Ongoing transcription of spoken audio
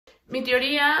Mi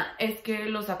teoría es que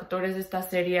los actores de esta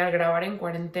serie al grabar en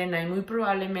cuarentena y muy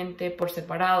probablemente por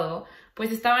separado,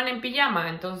 pues estaban en pijama,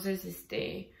 entonces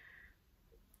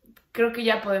creo que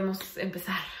ya podemos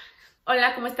empezar.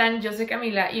 Hola, ¿cómo están? Yo soy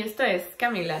Camila y esto es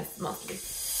Camila's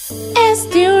Mostlist.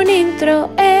 Este un intro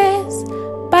es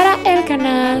para el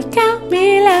canal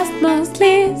Camila's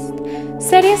Mostlist.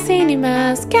 Series y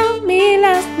más,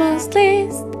 Camila's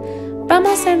Mostlist.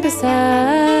 Vamos a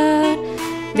empezar.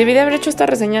 Debí de haber hecho esta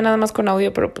reseña nada más con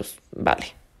audio, pero pues vale.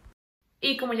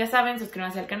 Y como ya saben,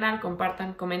 suscríbanse al canal,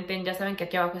 compartan, comenten. Ya saben que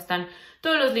aquí abajo están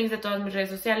todos los links de todas mis redes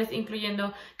sociales,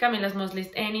 incluyendo Camila's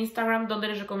Mostlist en Instagram, donde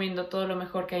les recomiendo todo lo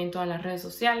mejor que hay en todas las redes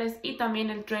sociales y también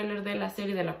el tráiler de la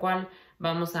serie de la cual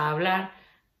vamos a hablar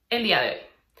el día de hoy.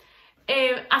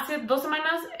 Hace 2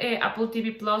 semanas Apple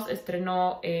TV Plus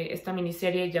estrenó esta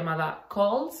miniserie llamada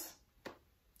Calls.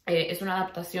 Es una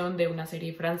adaptación de una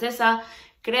serie francesa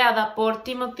creada por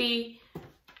Timothy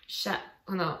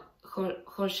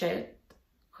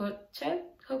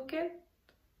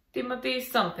Timothy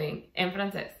something en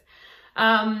francés.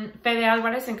 Fede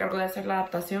Álvarez se encargó de hacer la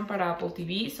adaptación para Apple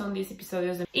TV. Son 10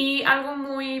 episodios y algo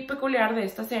muy peculiar de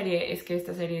esta serie es que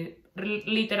esta serie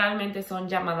literalmente son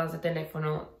llamadas de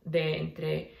teléfono de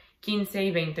entre 15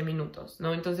 y 20 minutos,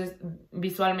 ¿no? Entonces,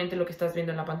 visualmente lo que estás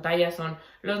viendo en la pantalla son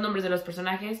los nombres de los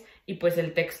personajes y pues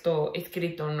el texto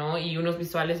escrito, ¿no? Y unos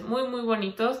visuales muy, muy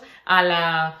bonitos a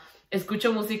la...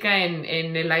 Escucho música en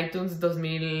el iTunes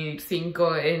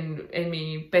 2005 en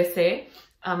mi PC,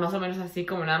 más o menos así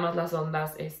como nada más las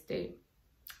ondas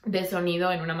de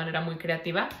sonido en una manera muy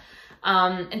creativa.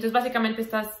 Entonces básicamente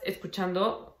estás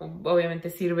escuchando, obviamente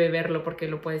sirve verlo porque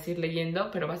lo puedes ir leyendo,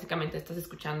 pero básicamente estás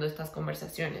escuchando estas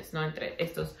conversaciones, ¿no?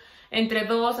 Entre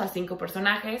 2 a 5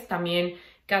 personajes. También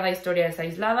cada historia es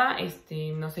aislada,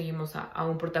 no seguimos a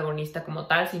un protagonista como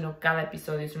tal, sino cada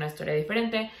episodio es una historia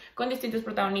diferente, con distintos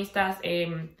protagonistas.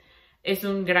 Es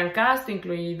un gran cast,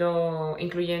 incluyendo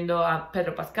a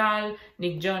Pedro Pascal,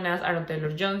 Nick Jonas, Aaron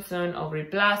Taylor Johnson, Aubrey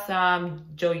Plaza,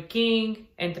 Joy King,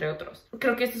 entre otros.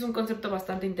 Creo que este es un concepto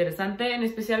bastante interesante, en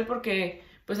especial porque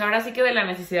pues ahora sí que de la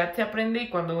necesidad se aprende y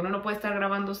cuando uno no puede estar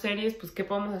grabando series, pues ¿qué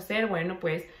podemos hacer? Bueno,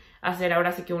 pues hacer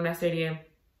ahora sí que una serie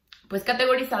pues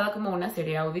categorizada como una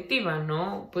serie auditiva,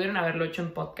 ¿no? Pudieron haberlo hecho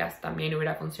en podcast, también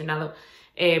hubiera funcionado.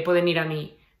 Pueden ir a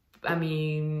mi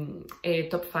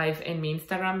top 5 en mi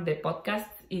Instagram de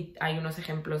podcast y hay unos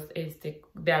ejemplos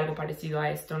de algo parecido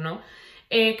a esto, ¿no?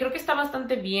 Creo que está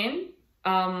bastante bien.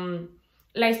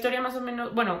 La historia más o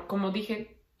menos, bueno, como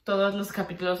dije, todos los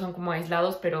capítulos son como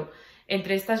aislados, pero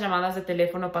entre estas llamadas de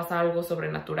teléfono pasa algo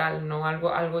sobrenatural, ¿no?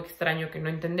 Algo extraño que no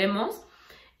entendemos.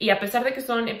 Y a pesar de que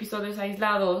son episodios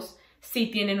aislados,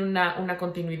 sí tienen una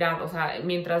continuidad. O sea,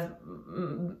 mientras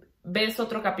ves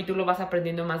otro capítulo vas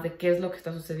aprendiendo más de qué es lo que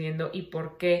está sucediendo y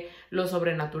por qué lo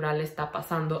sobrenatural está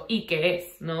pasando y qué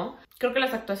es, ¿no? Creo que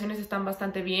las actuaciones están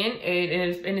bastante bien.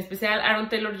 En especial Aaron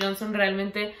Taylor Johnson,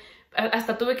 realmente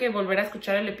hasta tuve que volver a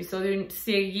escuchar el episodio y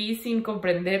seguí sin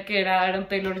comprender que era Aaron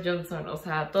Taylor Johnson. O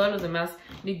sea, todos los demás,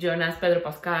 Nick Jonas, Pedro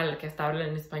Pascal, que hasta habla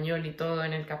en español y todo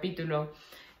en el capítulo,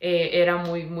 era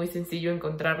muy, muy sencillo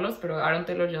encontrarlos, pero Aaron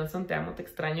Taylor Johnson, te amo, te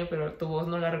extraño, pero tu voz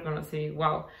no la reconocí,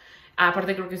 wow.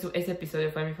 Aparte creo que ese episodio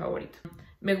fue mi favorito.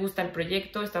 Me gusta el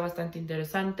proyecto, está bastante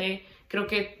interesante, creo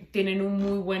que tienen un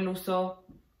muy buen uso,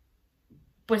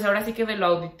 pues ahora sí que de lo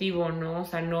auditivo, ¿no? O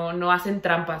sea, no hacen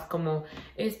trampas como,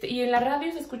 y en la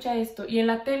radio se escucha esto, y en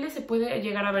la tele se puede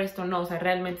llegar a ver esto, no, o sea,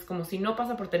 realmente es como si no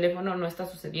pasa por teléfono, no está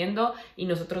sucediendo y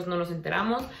nosotros no nos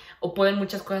enteramos, o pueden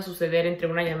muchas cosas suceder entre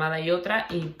una llamada y otra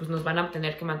y pues nos van a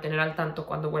tener que mantener al tanto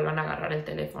cuando vuelvan a agarrar el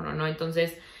teléfono, ¿no?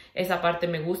 Entonces, esa parte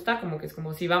me gusta, como que es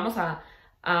como si vamos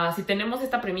si tenemos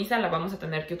esta premisa, la vamos a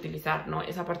tener que utilizar, ¿no?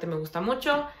 Esa parte me gusta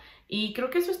mucho. Y creo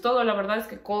que eso es todo. La verdad es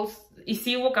que Calls... Y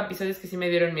sí hubo episodios que sí me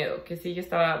dieron miedo, que sí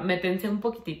me tensé un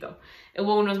poquitito.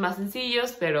 Hubo unos más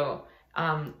sencillos, pero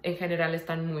en general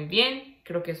están muy bien.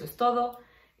 Creo que eso es todo.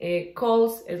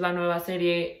 Calls es la nueva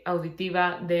serie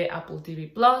auditiva de Apple TV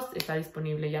Plus. Está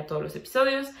disponible ya todos los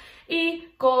episodios. Y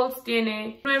Calls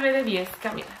tiene 9 de 10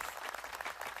 Camilas.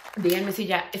 Díganme si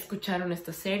ya escucharon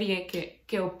esta serie,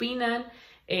 qué opinan.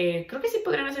 Creo que sí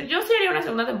podrían hacer. Yo sí haría una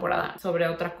segunda temporada sobre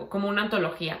otra, como una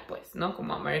antología, pues, ¿no?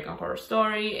 Como American Horror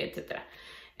Story, etc.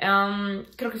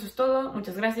 Creo que eso es todo.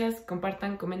 Muchas gracias.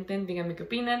 Compartan, comenten, díganme qué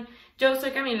opinan. Yo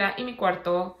soy Camila y mi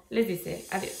cuarto les dice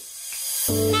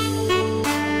adiós.